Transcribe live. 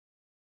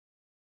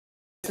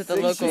To the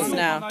locals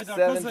now.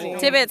 17.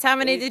 Tibbets, how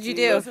many did you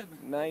do?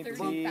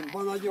 19.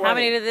 How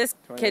many did this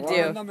kid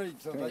do?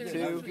 22.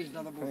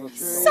 23.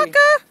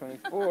 Sucker!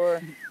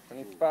 24.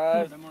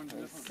 25.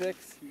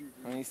 26.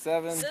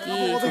 27.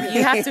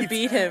 You have to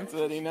beat him.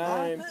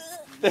 29.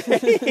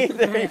 30,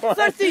 31,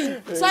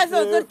 13!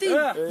 Cypher,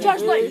 13!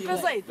 Charge light,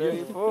 press light!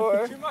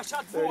 34,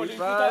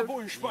 35,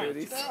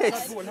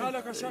 36,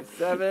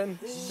 37,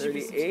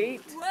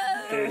 38,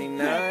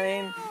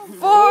 39,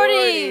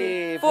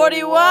 40!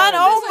 41!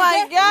 Oh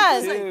my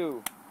god!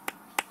 42,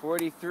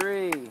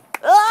 43,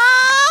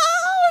 Oh!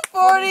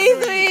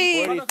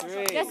 43!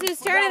 43. Guess whose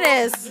turn it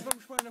is?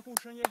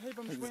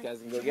 This guy's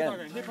gonna go again.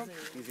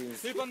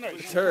 He's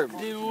perturbed.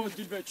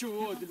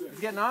 He's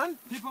getting on?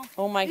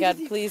 Oh my god,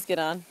 please get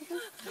on.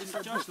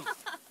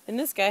 And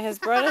this guy has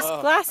brought us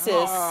glasses.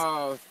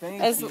 Oh,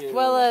 thank As you.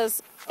 well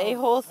as a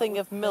whole thing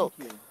of milk.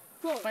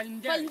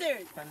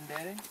 Palamendere?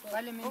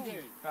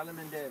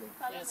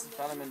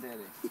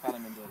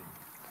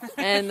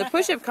 And the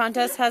push-up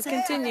contest has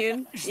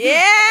continued.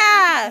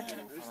 Yeah!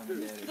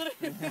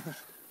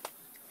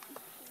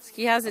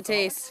 Ski, how's it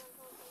taste?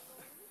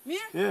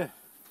 Yeah.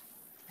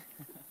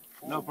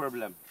 No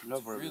problem.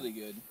 No problem. Really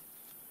good.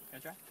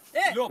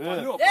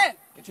 Yeah.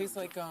 It tastes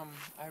like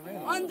Iran.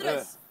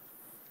 Andres!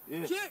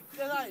 Yeah.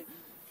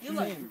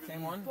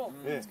 Same one?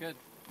 Yeah. It's good.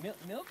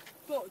 Milk?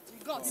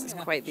 It's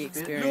quite the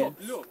experience.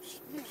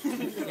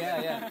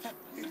 Yeah.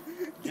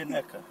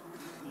 Janeka.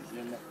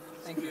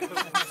 Thank you.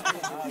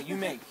 You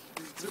make.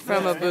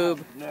 From a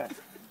boob. Yeah.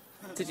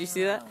 Did you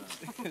see that?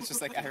 It's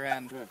just like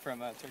Iran from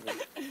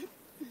Turkey.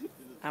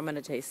 I'm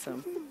gonna taste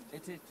some.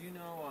 Do you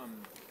know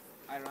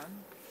Iran?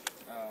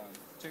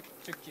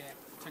 Türkçe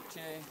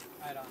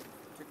Iran.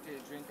 Turkey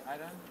drink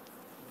Iran?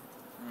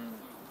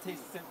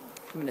 Tastes simple.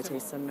 I'm gonna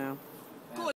taste some now.